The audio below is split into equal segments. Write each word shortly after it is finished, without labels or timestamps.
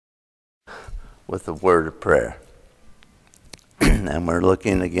with a word of prayer. And we're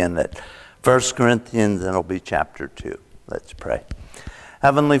looking again at 1 Corinthians, and it'll be chapter 2. Let's pray.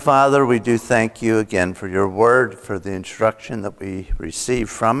 Heavenly Father, we do thank you again for your word, for the instruction that we receive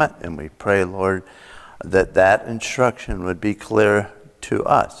from it, and we pray, Lord, that that instruction would be clear to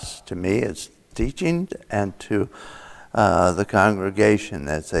us, to me as teaching, and to the congregation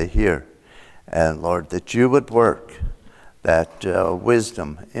as they hear. And Lord, that you would work that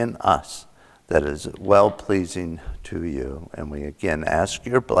wisdom in us that is well-pleasing to you. And we again ask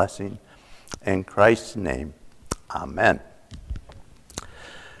your blessing in Christ's name. Amen.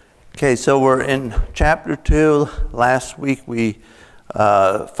 Okay, so we're in chapter 2. Last week we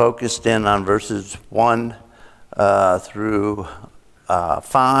focused in on verses 1 through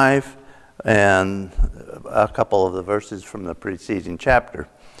 5 and a couple of the verses from the preceding chapter.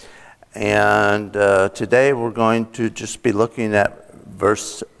 And today we're going to just be looking at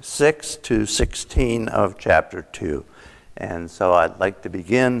verse 6 to 16 of chapter 2. And so I'd like to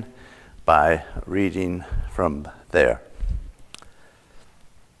begin by reading from there.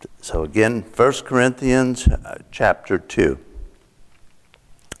 So again, 1 Corinthians chapter 2.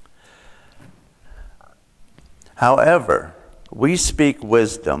 However, we speak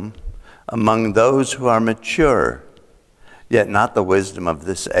wisdom among those who are mature, yet not the wisdom of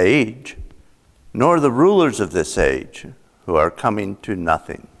this age, nor the rulers of this age, who are coming to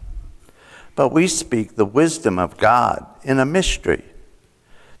nothing. But we speak the wisdom of God in a mystery,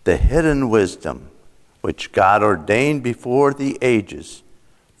 the hidden wisdom which God ordained before the ages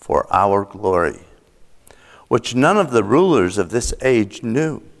for our glory, which none of the rulers of this age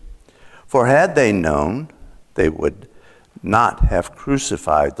knew. For had they known, they would not have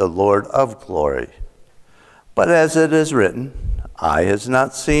crucified the Lord of glory. But as it is written, eye has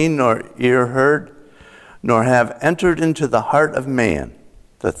not seen, nor ear heard, nor have entered into the heart of man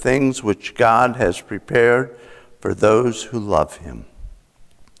the things which God has prepared for those who love him.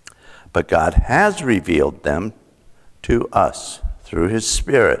 But God has revealed them to us through his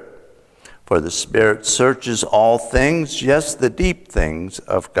Spirit. For the Spirit searches all things, yes, the deep things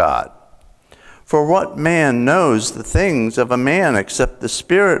of God. For what man knows the things of a man except the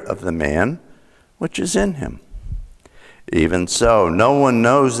spirit of the man which is in him? Even so, no one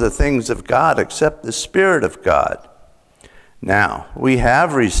knows the things of God except the Spirit of God. Now, we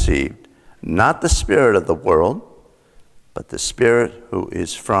have received not the spirit of the world, but the Spirit who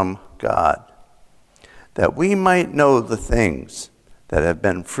is from God, that we might know the things that have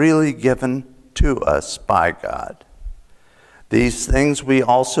been freely given to us by God. These things we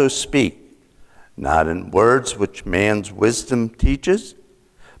also speak, not in words which man's wisdom teaches,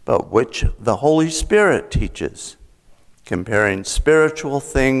 but which the Holy Spirit teaches, comparing spiritual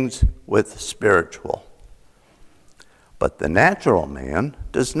things with spiritual. But the natural man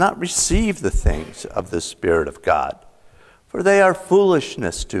does not receive the things of the Spirit of God, for they are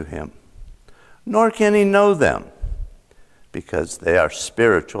foolishness to him, nor can he know them, because they are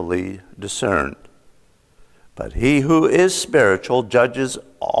spiritually discerned. But he who is spiritual judges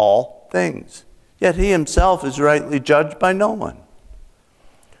all things, yet he himself is rightly judged by no one.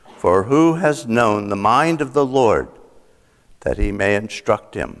 For who has known the mind of the Lord, that he may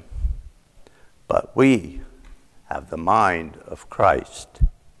instruct him? But we have the mind of Christ.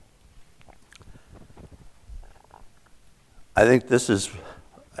 I think this is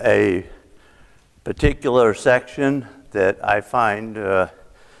a particular section that I find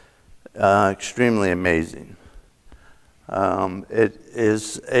extremely amazing. It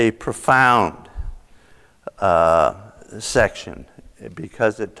is a profound section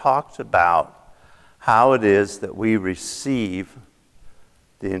because it talks about how it is that we receive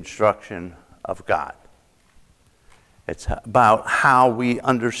the instruction of God. It's about how we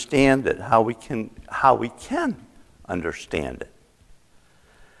understand it, how we can understand it.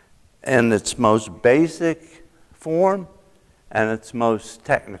 In its most basic form and its most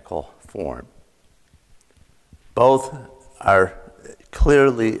technical form. Both are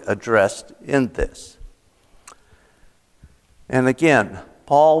clearly addressed in this. And again,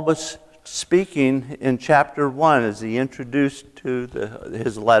 Paul was speaking in chapter 1 as he introduced to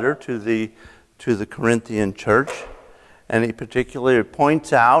his letter to the Corinthian church, and he particularly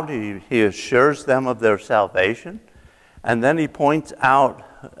points out, he assures them of their salvation, and then he points out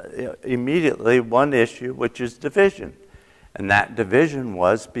immediately one issue, which is division. And that division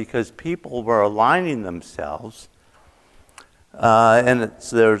was because people were aligning themselves, and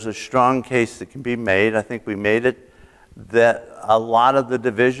there's a strong case that can be made, I think we made it, that a lot of the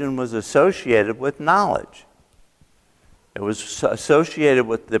division was associated with knowledge. It was associated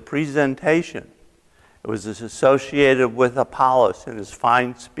with the presentation. It was associated with Apollos and his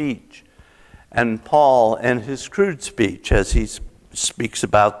fine speech. And Paul, in his crude speech, as he speaks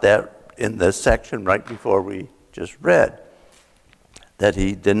about that in the section right before we just read, that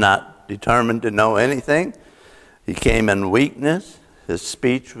he did not determine to know anything. He came in weakness. His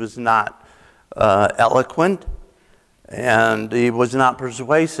speech was not eloquent, and he was not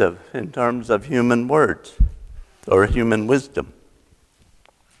persuasive in terms of human words or human wisdom.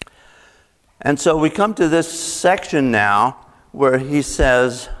 And so we come to this section now where he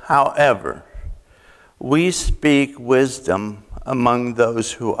says, however, we speak wisdom among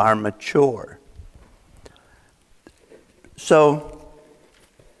those who are mature. So,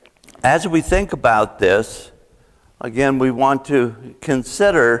 as we think about this, again, we want to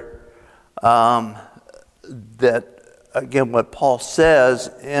consider that, again, what Paul says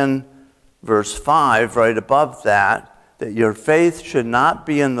in verse 5, right above that your faith should not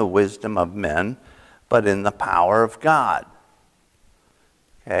be in the wisdom of men, but in the power of God.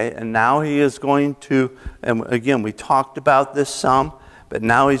 Okay, and now he is going to, and again, we talked about this some, but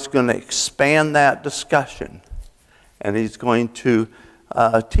now he's going to expand that discussion. And he's going to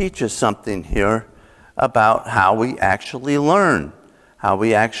teach us something here about how we actually learn, how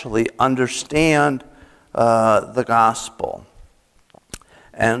we actually understand the gospel.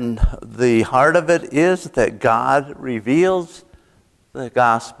 And the heart of it is that God reveals the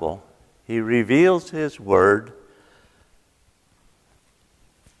gospel. He reveals his word.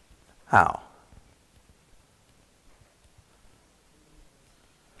 How?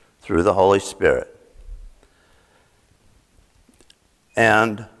 Through the Holy Spirit.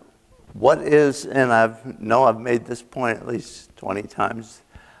 And what is, and I've made this point at least 20 times,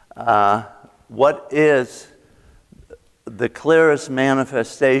 what is the clearest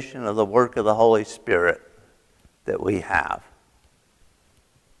manifestation of the work of the Holy Spirit that we have?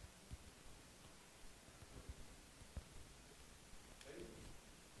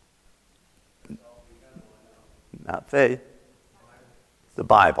 Not faith. The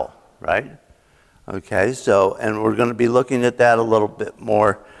Bible, right? Okay, so, and we're going to be looking at that a little bit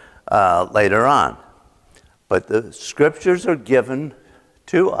more later on. But the scriptures are given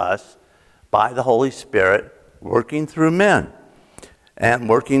to us by the Holy Spirit, working through men and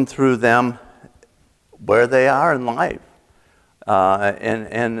working through them where they are in life,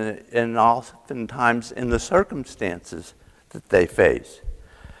 and oftentimes in the circumstances that they face.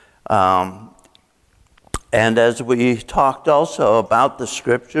 And as we talked also about the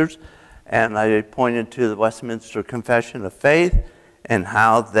scriptures, and I pointed to the Westminster Confession of Faith and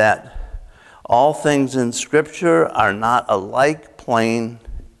how that all things in Scripture are not alike plain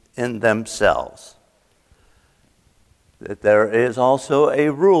in themselves. That there is also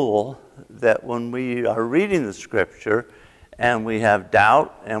a rule that when we are reading the Scripture and we have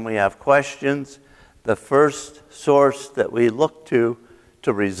doubt and we have questions, the first source that we look to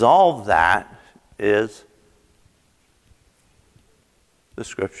resolve that is the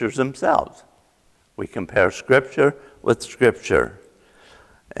Scriptures themselves. We compare Scripture with Scripture.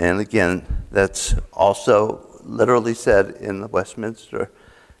 And again, that's also literally said in the Westminster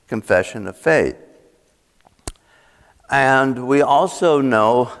Confession of Faith. And we also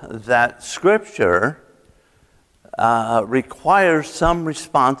know that Scripture requires some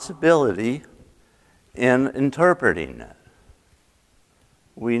responsibility in interpreting it.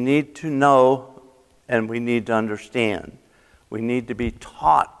 We need to know and we need to understand. We need to be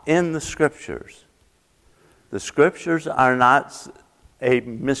taught in the Scriptures. The Scriptures are not a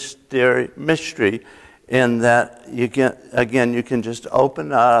mystery in that you can just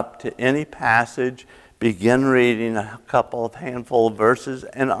open up to any passage, begin reading a handful of verses,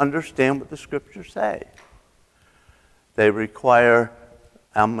 and understand what the Scriptures say. They require,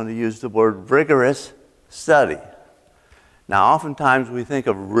 I'm going to use the word rigorous study. Now, oftentimes we think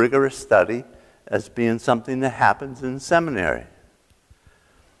of rigorous study as being something that happens in seminary.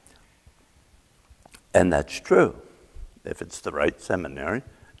 And that's true, if it's the right seminary.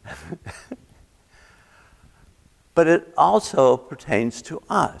 But it also pertains to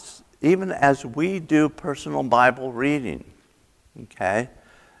us, even as we do personal Bible reading. Okay?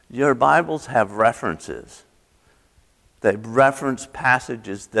 Your Bibles have references. They reference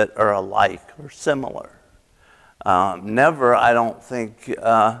passages that are alike or similar. Never, I don't think,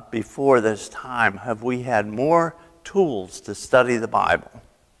 before this time have we had more tools to study the Bible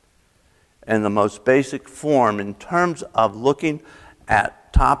in the most basic form in terms of looking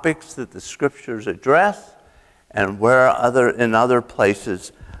at topics that the Scriptures address and where in other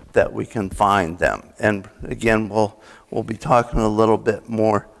places that we can find them. And again, we'll be talking a little bit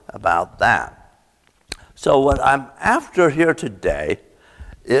more about that. So what I'm after here today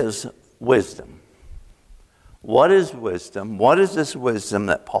is wisdom. What is wisdom? What is this wisdom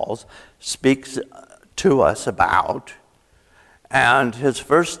that Paul speaks to us about? And his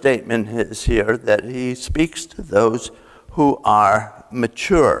first statement is here that he speaks to those who are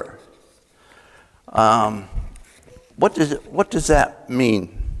mature. What does that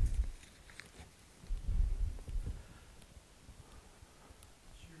mean?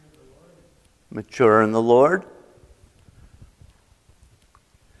 Mature in the Lord.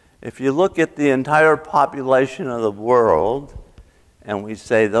 If you look at the entire population of the world, and we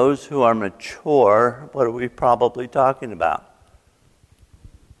say those who are mature, what are we probably talking about?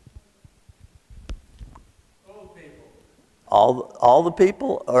 Old people. All the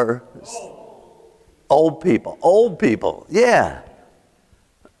people or old people? Old people, yeah.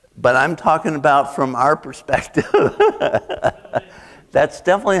 But I'm talking about from our perspective. That's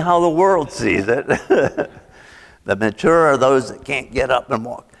definitely how the world sees it. The mature are those that can't get up and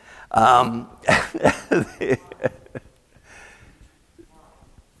walk.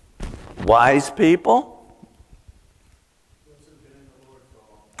 Wise people?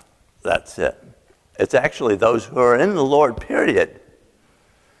 That's it. It's actually those who are in the Lord, period.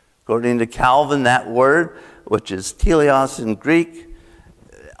 According to Calvin, that word, which is teleos in Greek,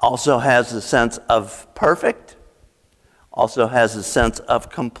 also has the sense of perfect, also has a sense of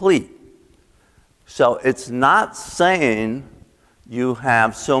complete. So it's not saying you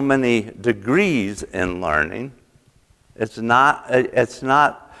have so many degrees in learning. It's not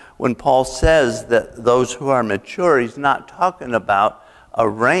when Paul says that those who are mature, he's not talking about a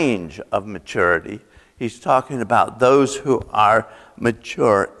range of maturity. He's talking about those who are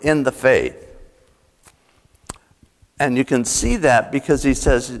mature in the faith. And you can see that because he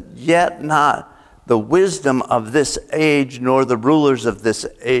says, yet not the wisdom of this age, nor the rulers of this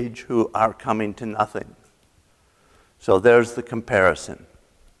age who are coming to nothing. So there's the comparison.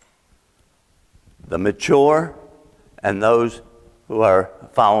 The mature and those who are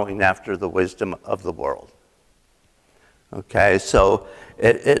following after the wisdom of the world. Okay, so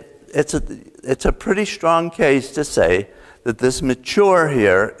it's a pretty strong case to say that this mature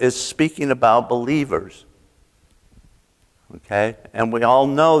here is speaking about believers. Okay, and we all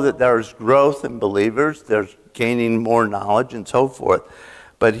know that there's growth in believers, there's gaining more knowledge and so forth.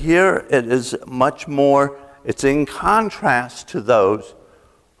 But here it is much more, it's in contrast to those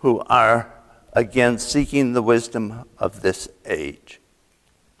who are, again, seeking the wisdom of this age.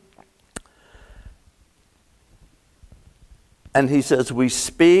 And he says, we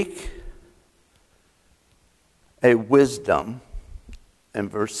speak a wisdom, in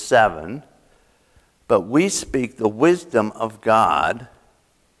verse 7, but we speak the wisdom of God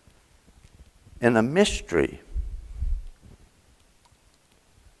in a mystery.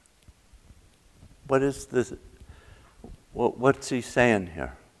 What is this? What's he saying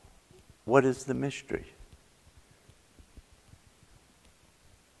here? What is the mystery?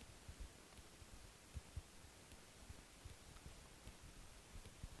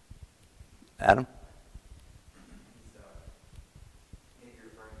 Adam?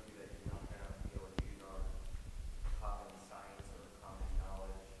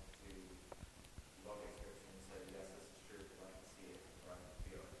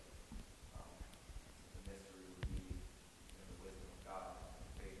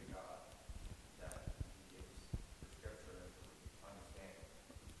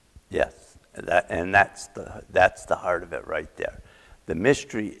 Yes, that's the heart of it right there. The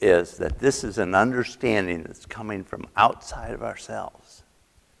mystery is that this is an understanding that's coming from outside of ourselves.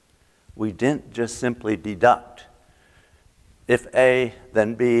 We didn't just simply deduct. If A,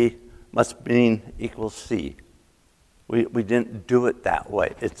 then B must mean equals C. We didn't do it that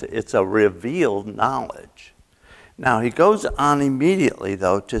way. It's a revealed knowledge. Now, he goes on immediately,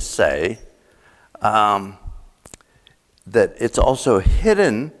 though, to say that it's also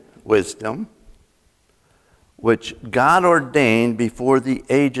hidden wisdom, which God ordained before the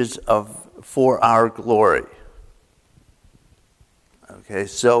ages for our glory. Okay,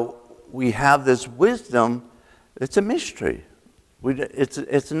 so we have this wisdom. It's a mystery.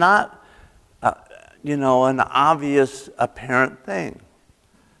 It's not, an obvious, apparent thing.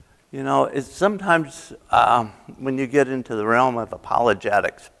 It's sometimes when you get into the realm of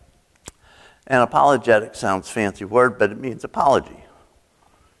apologetics, and apologetic sounds a fancy word, but it means apology.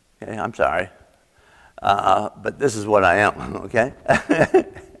 Okay, I'm sorry. But this is what I am, okay?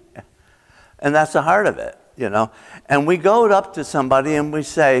 And that's the heart of it, And we go up to somebody and we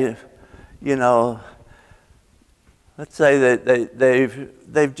say, let's say that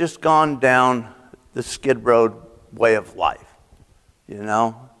they've just gone down the Skid Row way of life,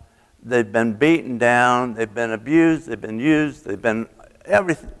 They've been beaten down, they've been abused, they've been used, they've been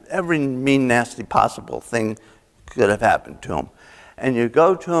every mean, nasty possible thing could have happened to him. And you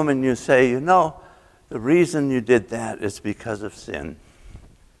go to him and you say, you know, the reason you did that is because of sin.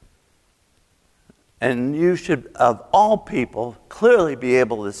 And you should, of all people, clearly be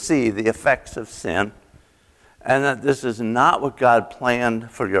able to see the effects of sin, and that this is not what God planned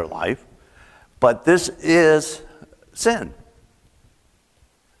for your life, but this is sin.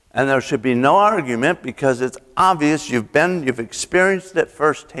 And there should be no argument because it's obvious you've experienced it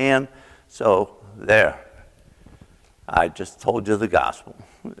firsthand. So there, I just told you the gospel.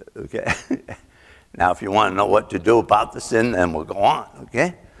 Okay. Now, if you want to know what to do about the sin, then we'll go on.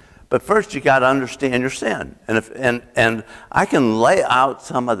 Okay. But first, you got to understand your sin, and I can lay out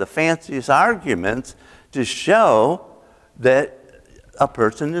some of the fanciest arguments to show that a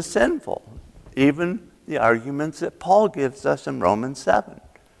person is sinful. Even the arguments that Paul gives us in Romans 7.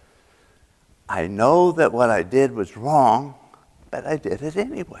 I know that what I did was wrong, but I did it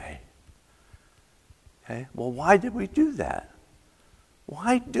anyway. Okay? Well, why did we do that?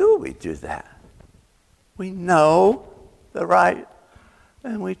 Why do we do that? We know the right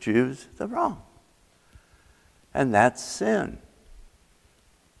and we choose the wrong. And that's sin.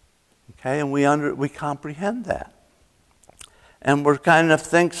 Okay? And we comprehend that. And we're kind of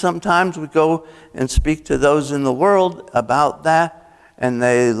think sometimes we go and speak to those in the world about that, and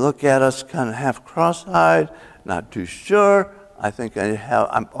they look at us kind of half cross-eyed, not too sure. I think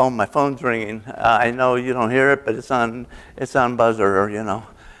my phone's ringing. I know you don't hear it, but it's on buzzer, you know.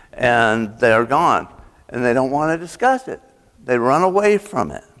 And they're gone, and they don't want to discuss it. They run away from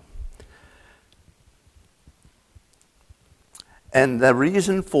it. And the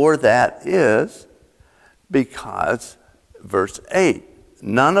reason for that is because, verse 8,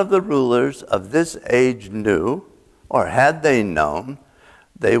 none of the rulers of this age knew, or had they known,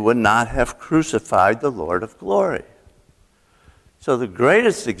 they would not have crucified the Lord of glory. So the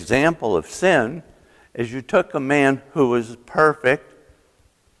greatest example of sin is you took a man who was perfect,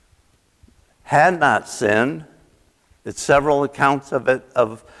 had not sinned. It's several accounts of it,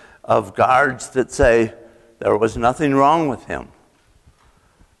 of guards that say there was nothing wrong with him.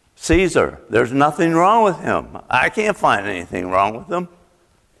 Caesar, there's nothing wrong with him. I can't find anything wrong with him.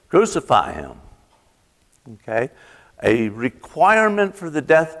 Crucify him. Okay? A requirement for the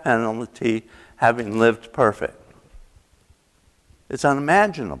death penalty having lived perfect. It's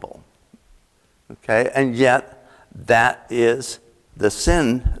unimaginable. Okay? And yet, that is the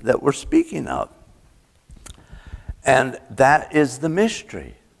sin that we're speaking of. And that is the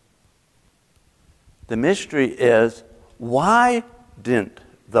mystery. The mystery is, why didn't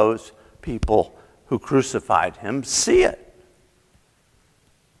those people who crucified him see it?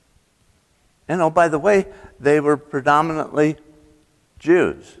 And oh, by the way, they were predominantly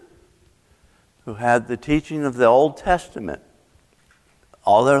Jews who had the teaching of the Old Testament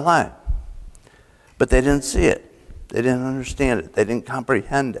all their life. But they didn't see it. They didn't understand it. They didn't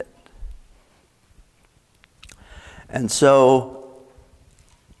comprehend it. And so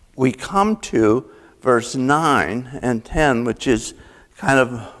we come to verse 9 and 10, which is kind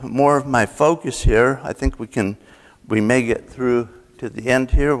of more of my focus here. I think we may get through to the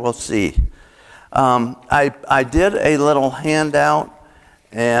end here. We'll see. I did a little handout,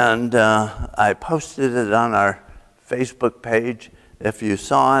 and I posted it on our Facebook page if you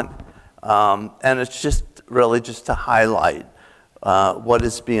saw it. And it's just really just to highlight what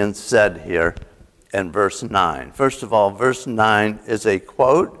is being said here in verse 9. First of all, verse 9 is a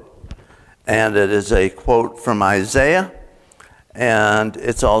quote, and it is a quote from Isaiah, and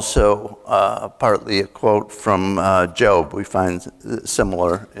it's also partly a quote from Job. We find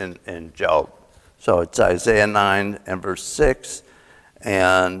similar in Job. So it's Isaiah 9 and verse 6,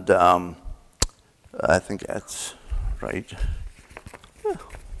 and I think that's right.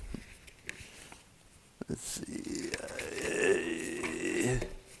 Let's see.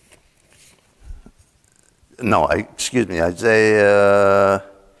 Isaiah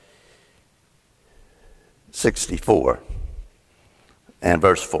 64 and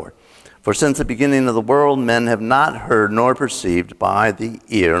verse 4. For since the beginning of the world, men have not heard nor perceived by the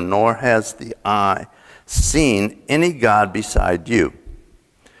ear, nor has the eye seen any God beside you,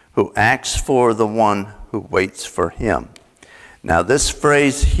 who acts for the one who waits for him. Now this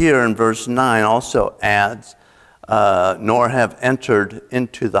phrase here in verse 9 also adds, nor have entered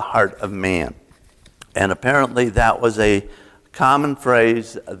into the heart of man. And apparently that was a common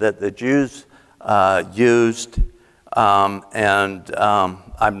phrase that the Jews used, and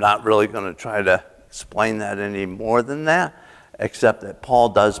I'm not really going to try to explain that any more than that, except that Paul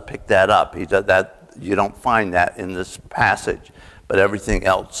does pick that up. He does that. You don't find that in this passage, but everything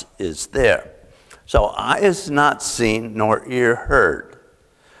else is there. So eye is not seen, nor ear heard,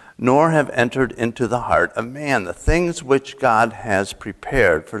 nor have entered into the heart of man the things which God has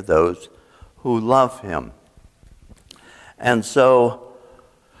prepared for those who love him. And so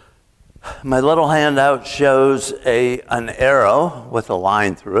my little handout shows an arrow with a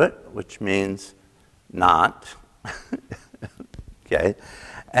line through it, which means not. Okay,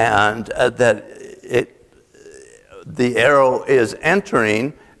 and the arrow is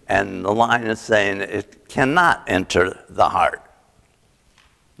entering, and the line is saying it cannot enter the heart.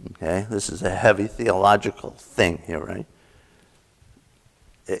 Okay, this is a heavy theological thing here, right?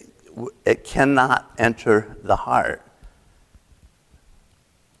 It cannot enter the heart.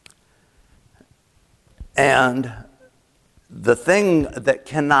 And the thing that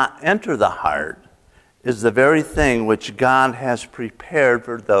cannot enter the heart is the very thing which God has prepared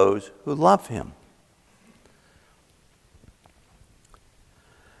for those who love him.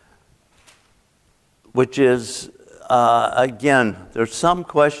 Which is, again, there's some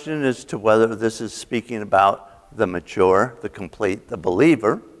question as to whether this is speaking about the mature, the complete, the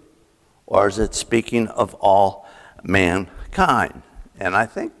believer, or is it speaking of all mankind? And I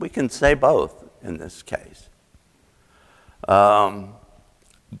think we can say both in this case. But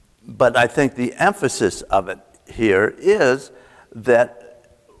I think the emphasis of it here is that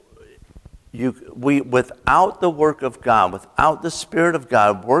we, without the work of God, without the Spirit of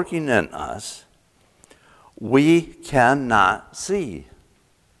God working in us, we cannot see.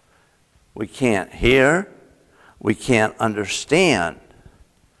 We can't hear. We can't understand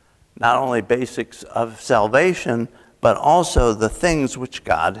not only basics of salvation, but also the things which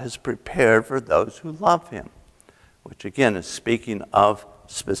God has prepared for those who love him, which again is speaking of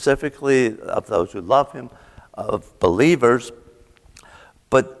specifically of those who love him, of believers.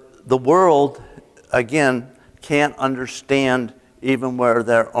 But the world, again, can't understand even where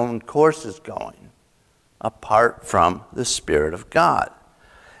their own course is going apart from the Spirit of God.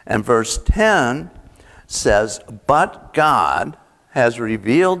 And verse 10 says, "But God has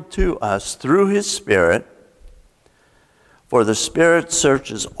revealed to us through his Spirit, for the Spirit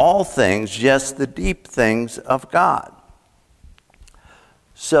searches all things, yes, the deep things of God."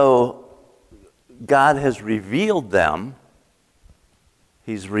 So God has revealed them.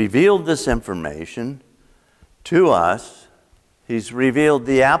 He's revealed this information to us. He's revealed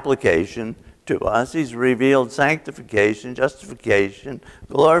the application to us. He's revealed sanctification, justification,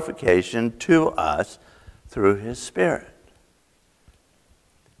 glorification to us through his Spirit.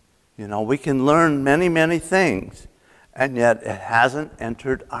 You know, we can learn many, many things, and yet it hasn't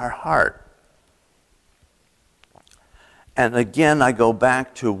entered our heart. And again, I go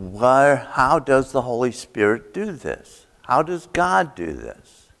back to how does the Holy Spirit do this? How does God do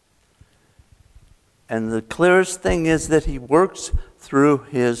this? And the clearest thing is that he works through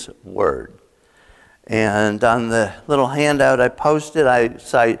his word. And on the little handout I posted, I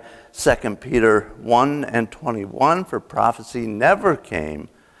cite 2 Peter 1 and 21, "For prophecy never came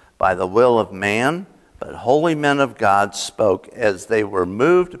by the will of man, but holy men of God spoke as they were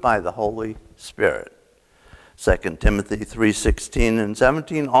moved by the Holy Spirit." 2 Timothy 3:16 and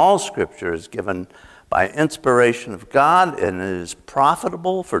 17, "All Scripture is given by inspiration of God, and it is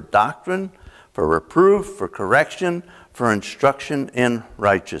profitable for doctrine, for reproof, for correction, for instruction in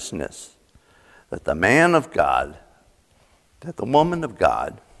righteousness, that the man of God, that the woman of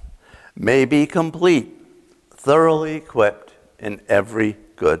God, may be complete, thoroughly equipped in every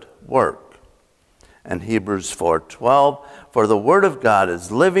good work." And Hebrews 4:12, "For the word of God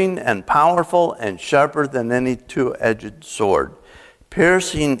is living and powerful and sharper than any two-edged sword,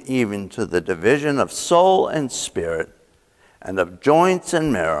 piercing even to the division of soul and spirit, and of joints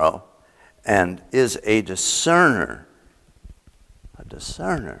and marrow, and is a discerner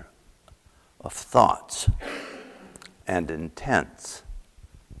of thoughts and intents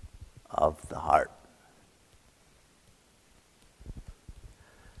of the heart."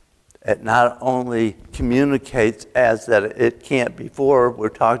 It not only communicates as that it can't before, we're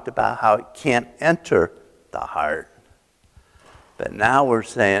talked about how it can't enter the heart. But now we're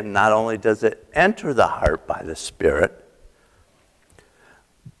saying not only does it enter the heart by the Spirit,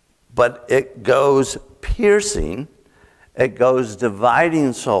 but it goes piercing, it goes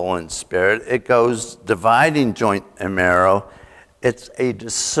dividing soul and spirit, it goes dividing joint and marrow. It's a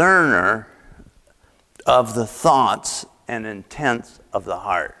discerner of the thoughts and intents of the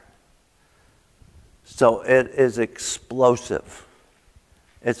heart. So it is explosive.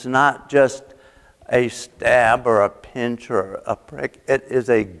 It's not just a stab or a pinch or a prick. It is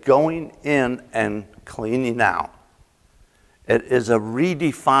a going in and cleaning out. It is a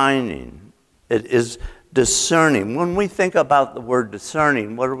redefining. It is discerning. When we think about the word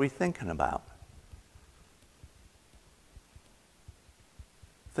discerning, what are we thinking about?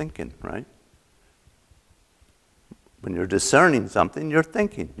 thinking, right? When you're discerning something, you're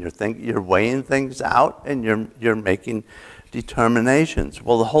thinking. You're weighing things out, and you're making determinations.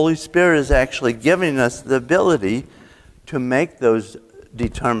 Well, the Holy Spirit is actually giving us the ability to make those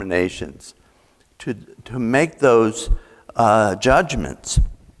determinations, to make those judgments.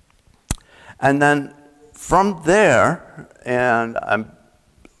 And then from there, and I'm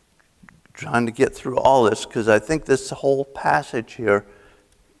trying to get through all this because I think this whole passage here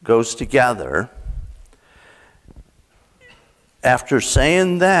goes together. After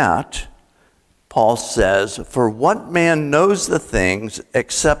saying that, Paul says, "For what man knows the things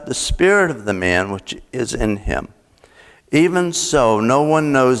except the spirit of the man which is in him? Even so, no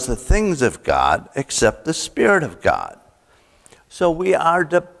one knows the things of God except the Spirit of God." So we are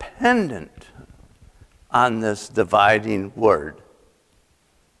dependent on this dividing word.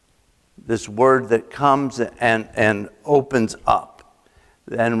 This word that comes and opens up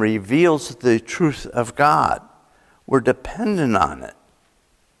and reveals the truth of God. We're dependent on it.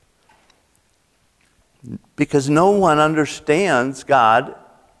 Because no one understands God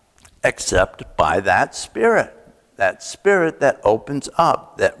except by that Spirit that opens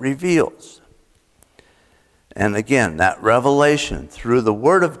up, that reveals. And again, that revelation through the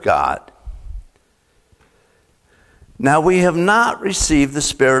Word of God. Now we have not received the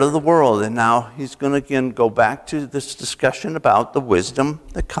spirit of the world. And now he's going to again go back to this discussion about the wisdom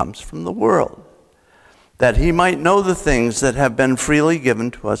that comes from the world. That he might know the things that have been freely given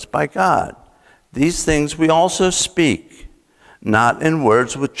to us by God. These things we also speak, not in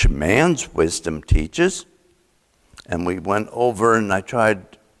words which man's wisdom teaches. And we went over, and I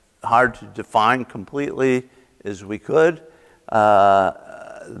tried hard to define completely as we could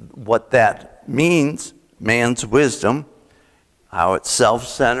what that means, man's wisdom, how it's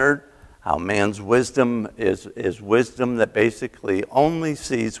self-centered, how man's wisdom is wisdom that basically only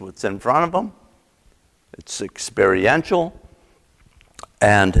sees what's in front of them. It's experiential,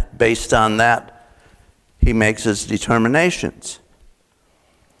 and based on that, he makes his determinations.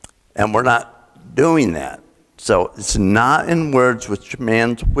 And we're not doing that. So it's not in words which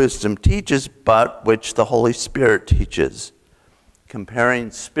man's wisdom teaches, but which the Holy Spirit teaches, comparing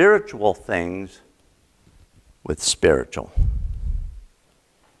spiritual things with spiritual.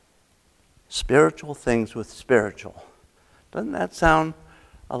 Spiritual things with spiritual. Doesn't that sound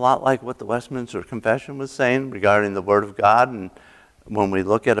a lot like what the Westminster Confession was saying regarding the Word of God? And when we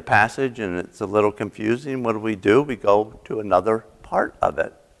look at a passage and it's a little confusing, what do? We go to another part of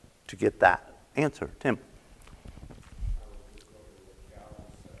it to get that answer. Tim.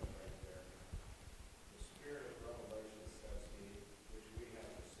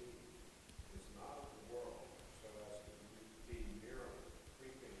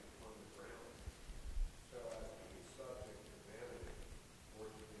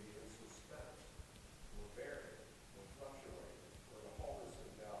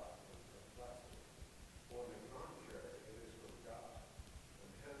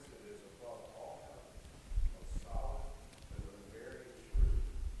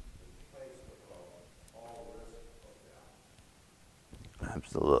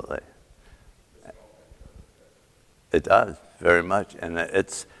 Absolutely. It does, very much. And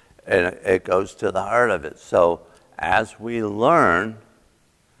it goes to the heart of it. So as we learn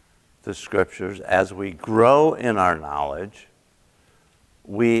the Scriptures, as we grow in our knowledge,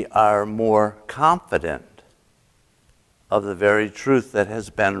 we are more confident of the very truth that has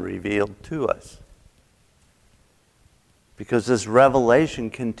been revealed to us. Because this revelation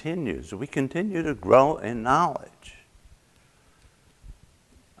continues. We continue to grow in knowledge.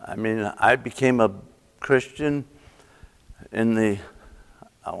 I mean, I became a Christian in the,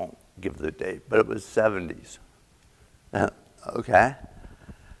 I won't give the date, but it was 70s. Okay?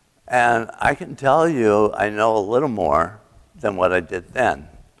 And I can tell you I know a little more than what I did then.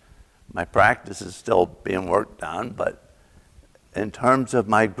 My practice is still being worked on, but in terms of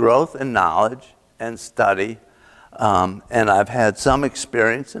my growth in knowledge and study, and I've had some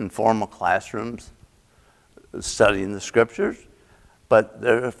experience in formal classrooms studying the Scriptures, but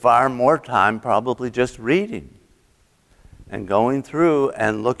there's far more time probably just reading and going through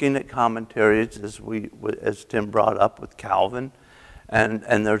and looking at commentaries as Tim brought up with Calvin.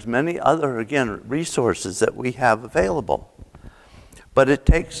 And there's many other, again, resources that we have available. But it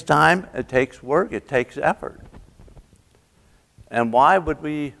takes time, it takes work, it takes effort. And why would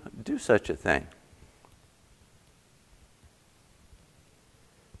we do such a thing?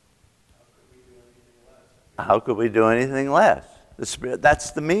 How could we do anything less? The Spirit,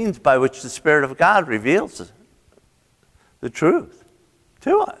 that's the means by which the Spirit of God reveals the truth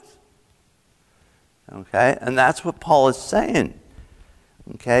to us. Okay? And that's what Paul is saying.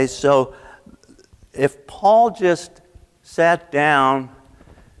 Okay, so if Paul just sat down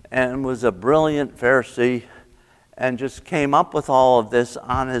and was a brilliant Pharisee and just came up with all of this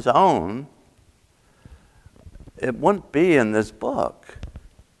on his own, it wouldn't be in this book.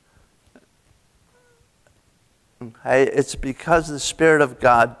 Okay? It's because the Spirit of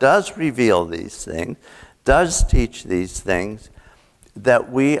God does reveal these things, does teach these things,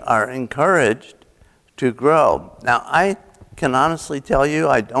 that we are encouraged to grow. Now, I can honestly tell you,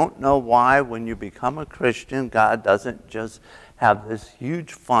 I don't know why when you become a Christian, God doesn't just have this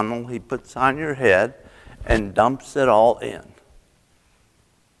huge funnel he puts on your head and dumps it all in.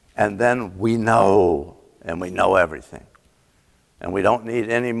 And then we know, and we know everything. And we don't need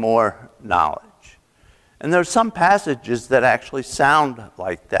any more knowledge. And there's some passages that actually sound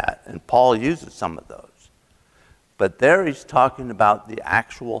like that, and Paul uses some of those. But there he's talking about the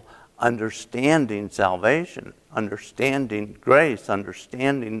actual understanding salvation, understanding grace,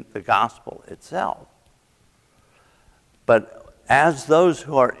 understanding the gospel itself. But as those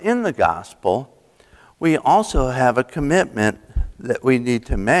who are in the gospel, we also have a commitment that we need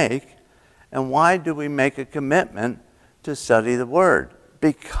to make. And why do we make a commitment to study the Word?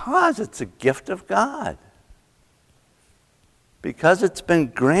 Because it's a gift of God. Because it's been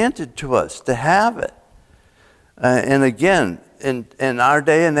granted to us to have it. And again, in our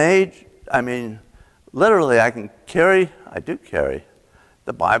day and age, I mean, literally I do carry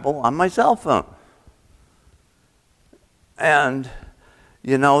the Bible on my cell phone. And,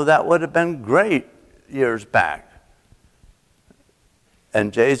 you know, that would have been great years back.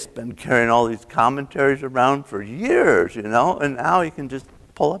 And Jay's been carrying all these commentaries around for years, you know, and now he can just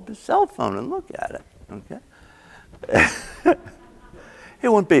pull up his cell phone and look at it, okay? It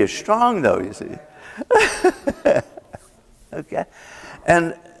wouldn't be as strong, though, you see. Okay?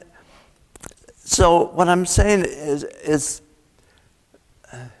 And so what I'm saying is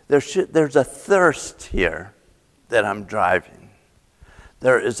there's a thirst here that I'm driving.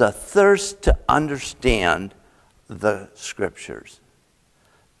 There is a thirst to understand the Scriptures.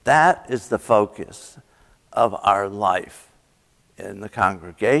 That is the focus of our life in the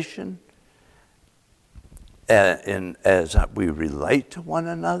congregation, as we relate to one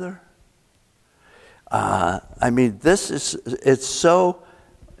another. I mean, it's so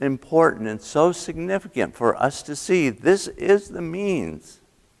important and so significant for us to see this is the means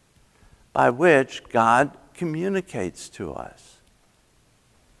by which God communicates to us.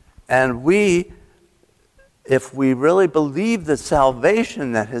 And if we really believe the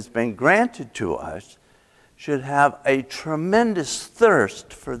salvation that has been granted to us, should have a tremendous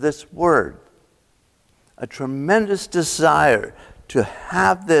thirst for this Word, a tremendous desire to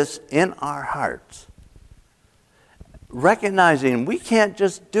have this in our hearts. Recognizing we can't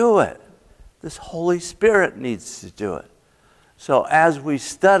just do it. This Holy Spirit needs to do it. So as we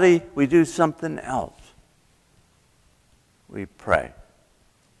study, we do something else. We pray.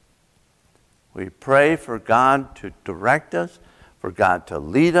 We pray for God to direct us, for God to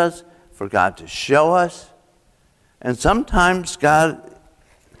lead us, for God to show us. And sometimes God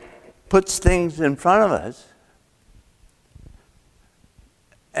puts things in front of us,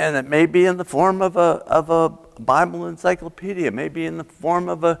 and it may be in the form of a Bible encyclopedia, it may be in the form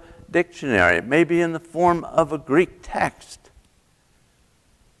of a dictionary, it may be in the form of a Greek text,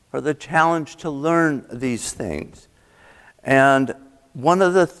 for the challenge to learn these things. And one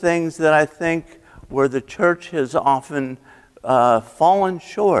of the things that I think where the church has often fallen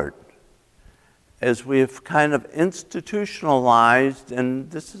short is we've kind of institutionalized, and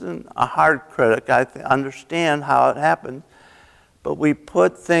this isn't a hard critic, I understand how it happens, but we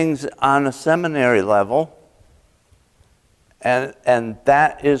put things on a seminary level, and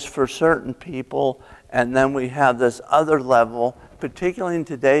that is for certain people, and then we have this other level, particularly in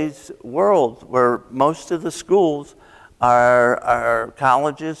today's world, where most of the schools our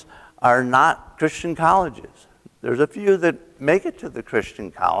colleges are not Christian colleges. There's a few that make it to the Christian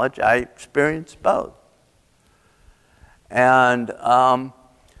college. I experienced both. And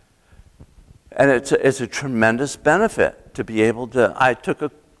it's a tremendous benefit to be able to. I took a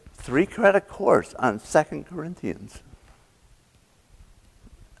 3-credit course on 2 Corinthians.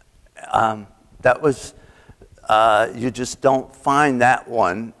 That was, you just don't find that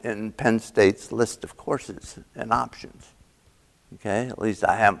one in Penn State's list of courses and options. Okay, at least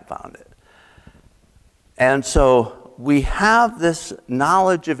I haven't found it. And so we have this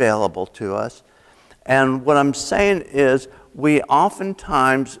knowledge available to us. And what I'm saying is we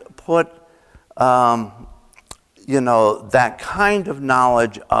oftentimes put, that kind of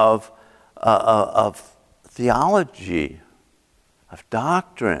knowledge of theology, of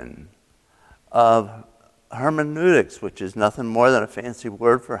doctrine, of hermeneutics, which is nothing more than a fancy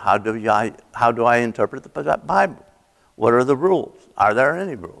word for how do I interpret the Bible? What are the rules? Are there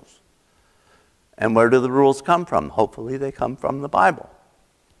any rules? And where do the rules come from? Hopefully they come from the Bible,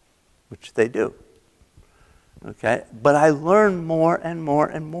 which they do. Okay? But I learn more and more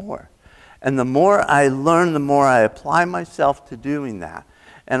and more. And the more I learn, the more I apply myself to doing that.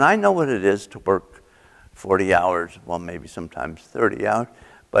 And I know what it is to work 40 hours, well, maybe sometimes 30 hours,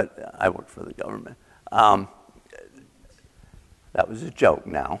 but I work for the government. That was a joke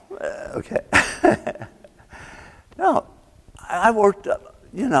now. Okay. No, I worked, I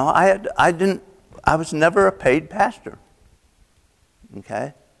was never a paid pastor.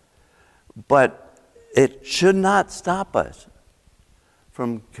 Okay? But it should not stop us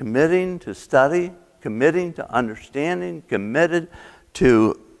from committing to study, committing to understanding, committed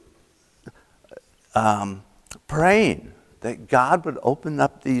to praying that God would open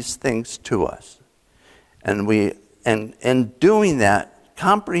up these things to us. And doing that,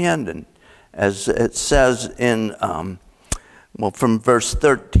 comprehending, as it says in, from verse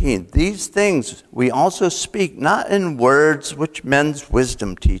 13, these things we also speak not in words which men's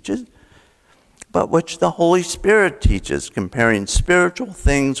wisdom teaches, but which the Holy Spirit teaches, comparing spiritual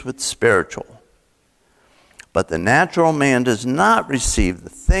things with spiritual. But the natural man does not receive the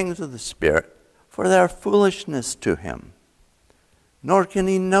things of the Spirit, for they are foolishness to him, nor can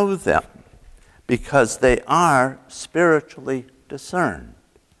he know them, because they are spiritually discerned.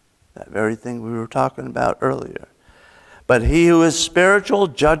 That very thing we were talking about earlier. But he who is spiritual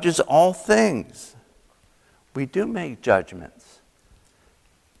judges all things. We do make judgments.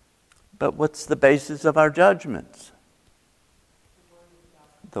 But what's the basis of our judgments?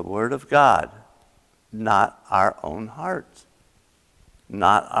 The Word of God, not our own hearts,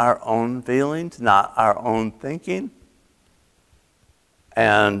 not our own feelings, not our own thinking.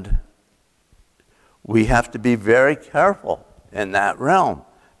 And we have to be very careful in that realm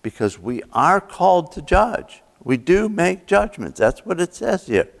because we are called to judge. We do make judgments. That's what it says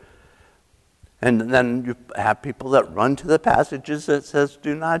here. And then you have people that run to the passages that says,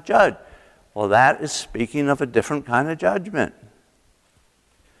 do not judge. Well, that is speaking of a different kind of judgment.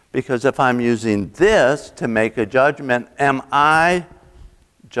 Because if I'm using this to make a judgment, am I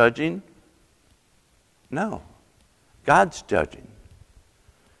judging? No. God's judging.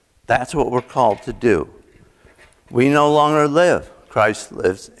 That's what we're called to do. We no longer live. Christ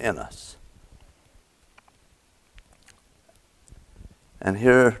lives in us. And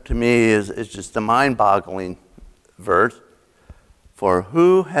here to me is just a mind-boggling verse. For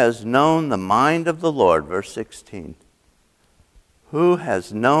who has known the mind of the Lord? Verse 16. Who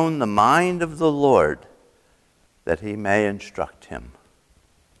has known the mind of the Lord that he may instruct him?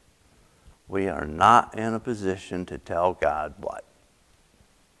 We are not in a position to tell God what.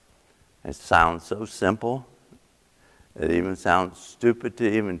 It sounds so simple. It even sounds stupid to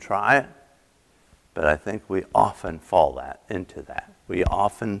even try it. But I think we often fall into that. We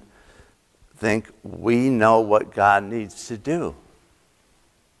often think we know what God needs to do.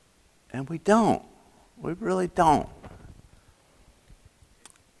 And we don't. We really don't.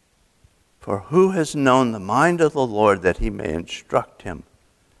 For who has known the mind of the Lord that he may instruct him?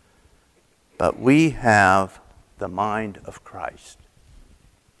 But we have the mind of Christ.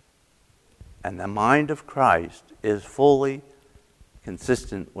 And the mind of Christ is fully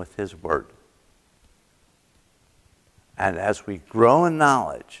consistent with his word. And as we grow in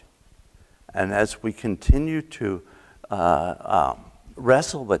knowledge, and as we continue to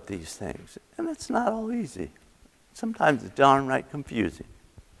wrestle with these things, and it's not all easy. Sometimes it's downright confusing.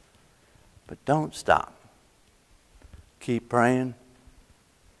 But don't stop. Keep praying,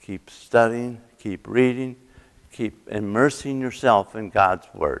 keep studying, keep reading, keep immersing yourself in God's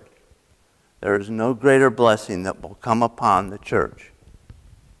word. There is no greater blessing that will come upon the church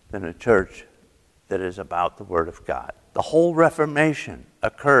than a church that is about the word of God. The whole Reformation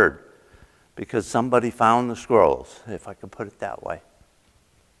occurred because somebody found the scrolls, if I could put it that way.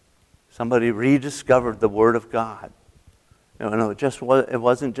 Somebody rediscovered the Word of God. It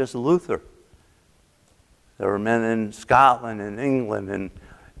wasn't just Luther. There were men in Scotland and England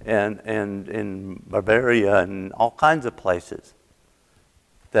and in Bavaria and all kinds of places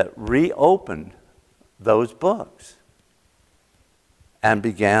that reopened those books and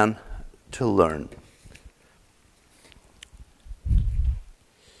began to learn.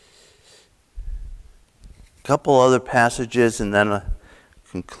 A couple other passages and then I'll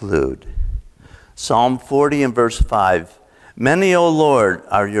conclude. Psalm 40 and verse 5. Many, O Lord,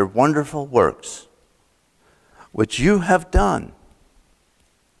 are your wonderful works, which you have done,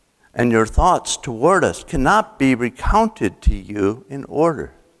 and your thoughts toward us cannot be recounted to you in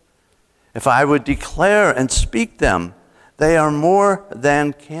order. If I would declare and speak them, they are more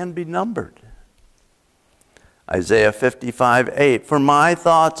than can be numbered. Isaiah 55:8, for my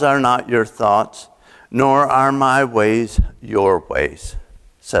thoughts are not your thoughts, nor are my ways your ways,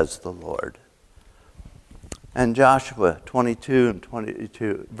 says the Lord. And Joshua 22 and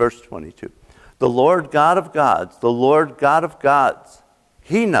 22, verse 22, the Lord God of gods, the Lord God of gods,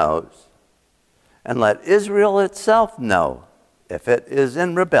 he knows. And let Israel itself know if it is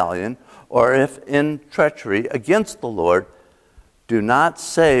in rebellion or if in treachery against the Lord. Do not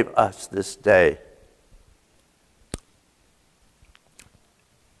save us this day.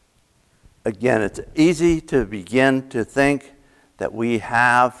 Again, it's easy to begin to think that we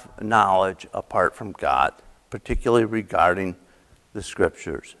have knowledge apart from God, particularly regarding the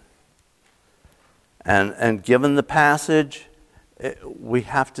Scriptures. And given the passage, we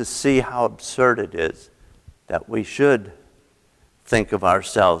have to see how absurd it is that we should think of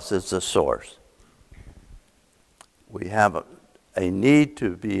ourselves as the source. We have a need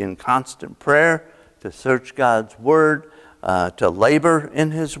to be in constant prayer, to search God's Word, to labor in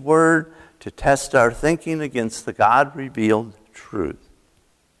His Word, to test our thinking against the God-revealed truth.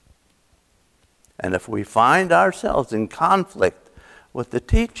 And if we find ourselves in conflict with the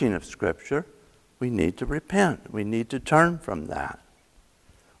teaching of Scripture, we need to repent. We need to turn from that.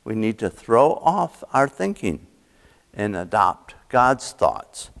 We need to throw off our thinking and adopt God's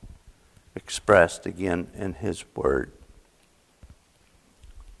thoughts expressed again in His Word.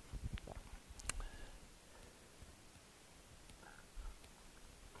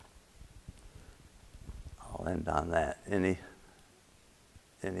 I'll end on that. Any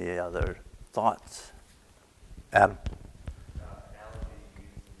other thoughts? Adam?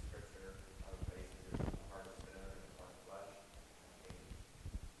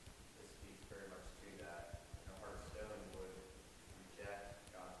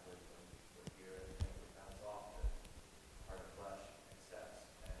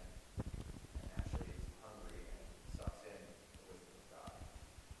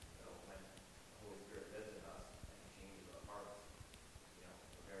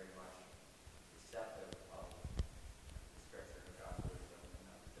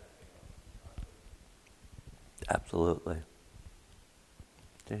 Absolutely.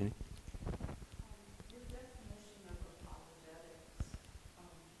 Janie? Your definition of apologetics,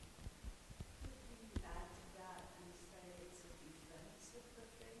 could you add to that and say it's a defense of the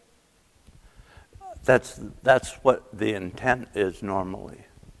faith? That's what the intent is normally.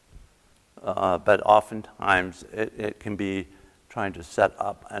 But oftentimes it can be trying to set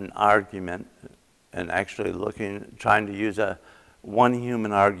up an argument and actually trying to use one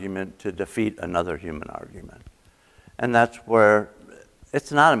human argument to defeat another human argument. And that's where it's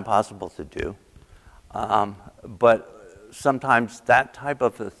not impossible to do. But sometimes that type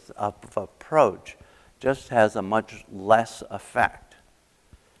of approach just has a much less effect.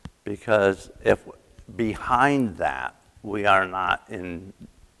 Because if behind that we are not in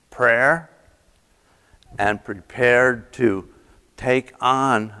prayer and prepared to take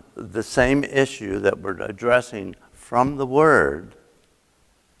on the same issue that we're addressing from the Word,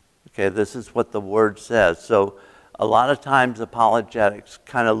 okay, this is what the Word says. So a lot of times apologetics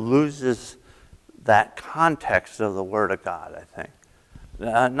kind of loses that context of the Word of God, I think.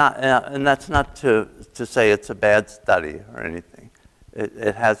 And that's not to say it's a bad study or anything.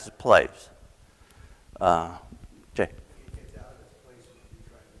 It has a place. Jay?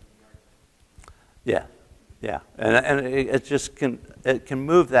 Yeah, yeah. And it just can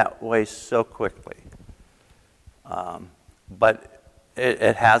move that way so quickly. But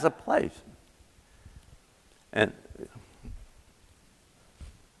it has a place. And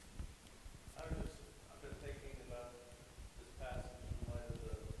I've been thinking about this passage in light of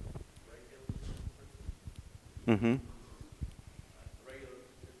the regulatory principle. mm-hmm. The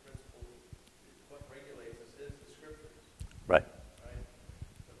regulatory principle is what regulates us is the Scriptures, Right. right?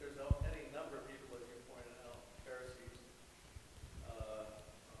 But there's any number of people, as you pointed out, Pharisees,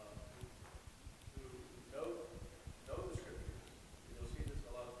 who know the Scriptures. You'll see this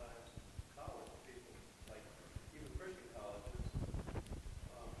a lot of times in college people, like even Christian colleges,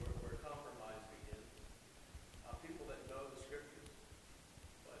 where compromise begins. People that know the Scriptures,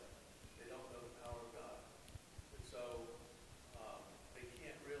 but they don't know the power of God. And so they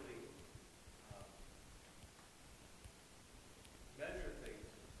can't really measure things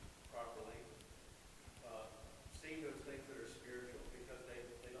properly, see those things that are spiritual, because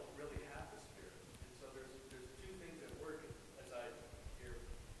they don't really have the Spirit. And so there's two things at work as I hear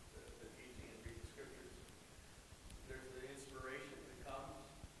the teaching and read the Scriptures. There's the inspiration that comes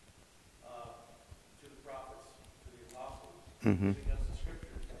to the prophets, to the apostles, Mm-hmm. giving us the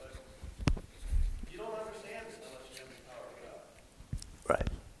Scriptures. But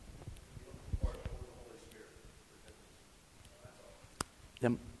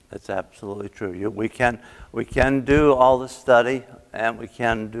That's absolutely true. We can do all the study and we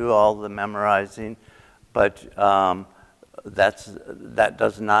can do all the memorizing, but that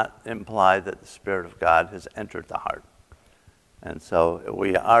does not imply that the Spirit of God has entered the heart. And so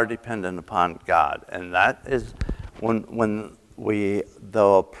we are dependent upon God. And that is when we,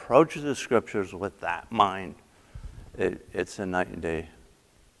 though, approach the Scriptures with that mind, it's a night and day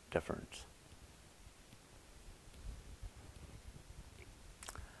difference.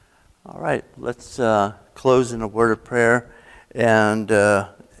 All right, let's close in a word of prayer. And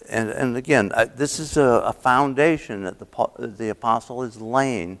again, this is a foundation that the apostle is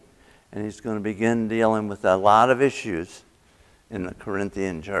laying, and he's going to begin dealing with a lot of issues in the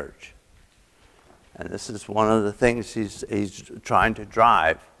Corinthian church. And this is one of the things he's trying to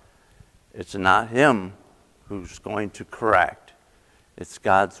drive. It's not him who's going to correct. It's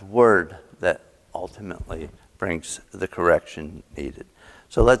God's word that ultimately brings the correction needed.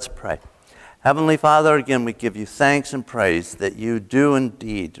 So let's pray. Heavenly Father, again, we give you thanks and praise that you do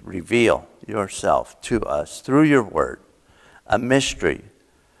indeed reveal yourself to us through your word, a mystery,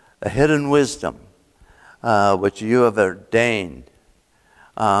 a hidden wisdom, which you have ordained,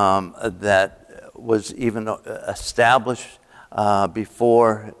 that was even established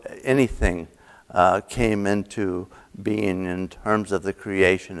before anything came into being in terms of the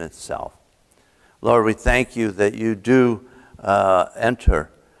creation itself. Lord, we thank you that you do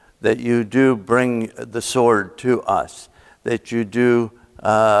enter, that you do bring the sword to us, that you do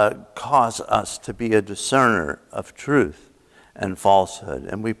cause us to be a discerner of truth and falsehood.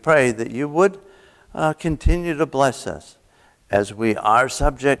 And we pray that you would continue to bless us as we are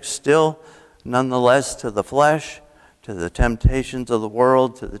subject still, nonetheless, to the flesh, to the temptations of the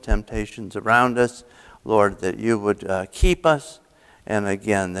world, to the temptations around us. Lord, that you would keep us, and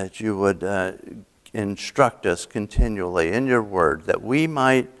again, that you would instruct us continually in your word, that we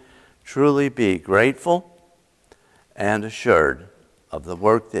might truly be grateful and assured of the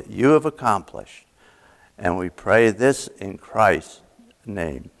work that you have accomplished. And we pray this in Christ's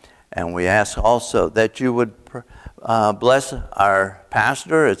name. And we ask also that you would bless our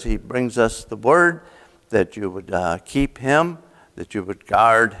pastor as he brings us the word, that you would keep him, that you would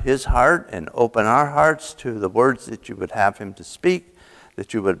guard his heart and open our hearts to the words that you would have him to speak,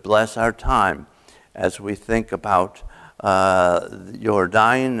 that you would bless our time as we think about your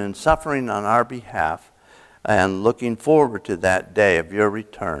dying and suffering on our behalf, and looking forward to that day of your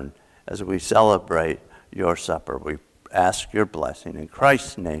return as we celebrate your supper. We ask your blessing in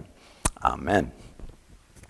Christ's name. Amen.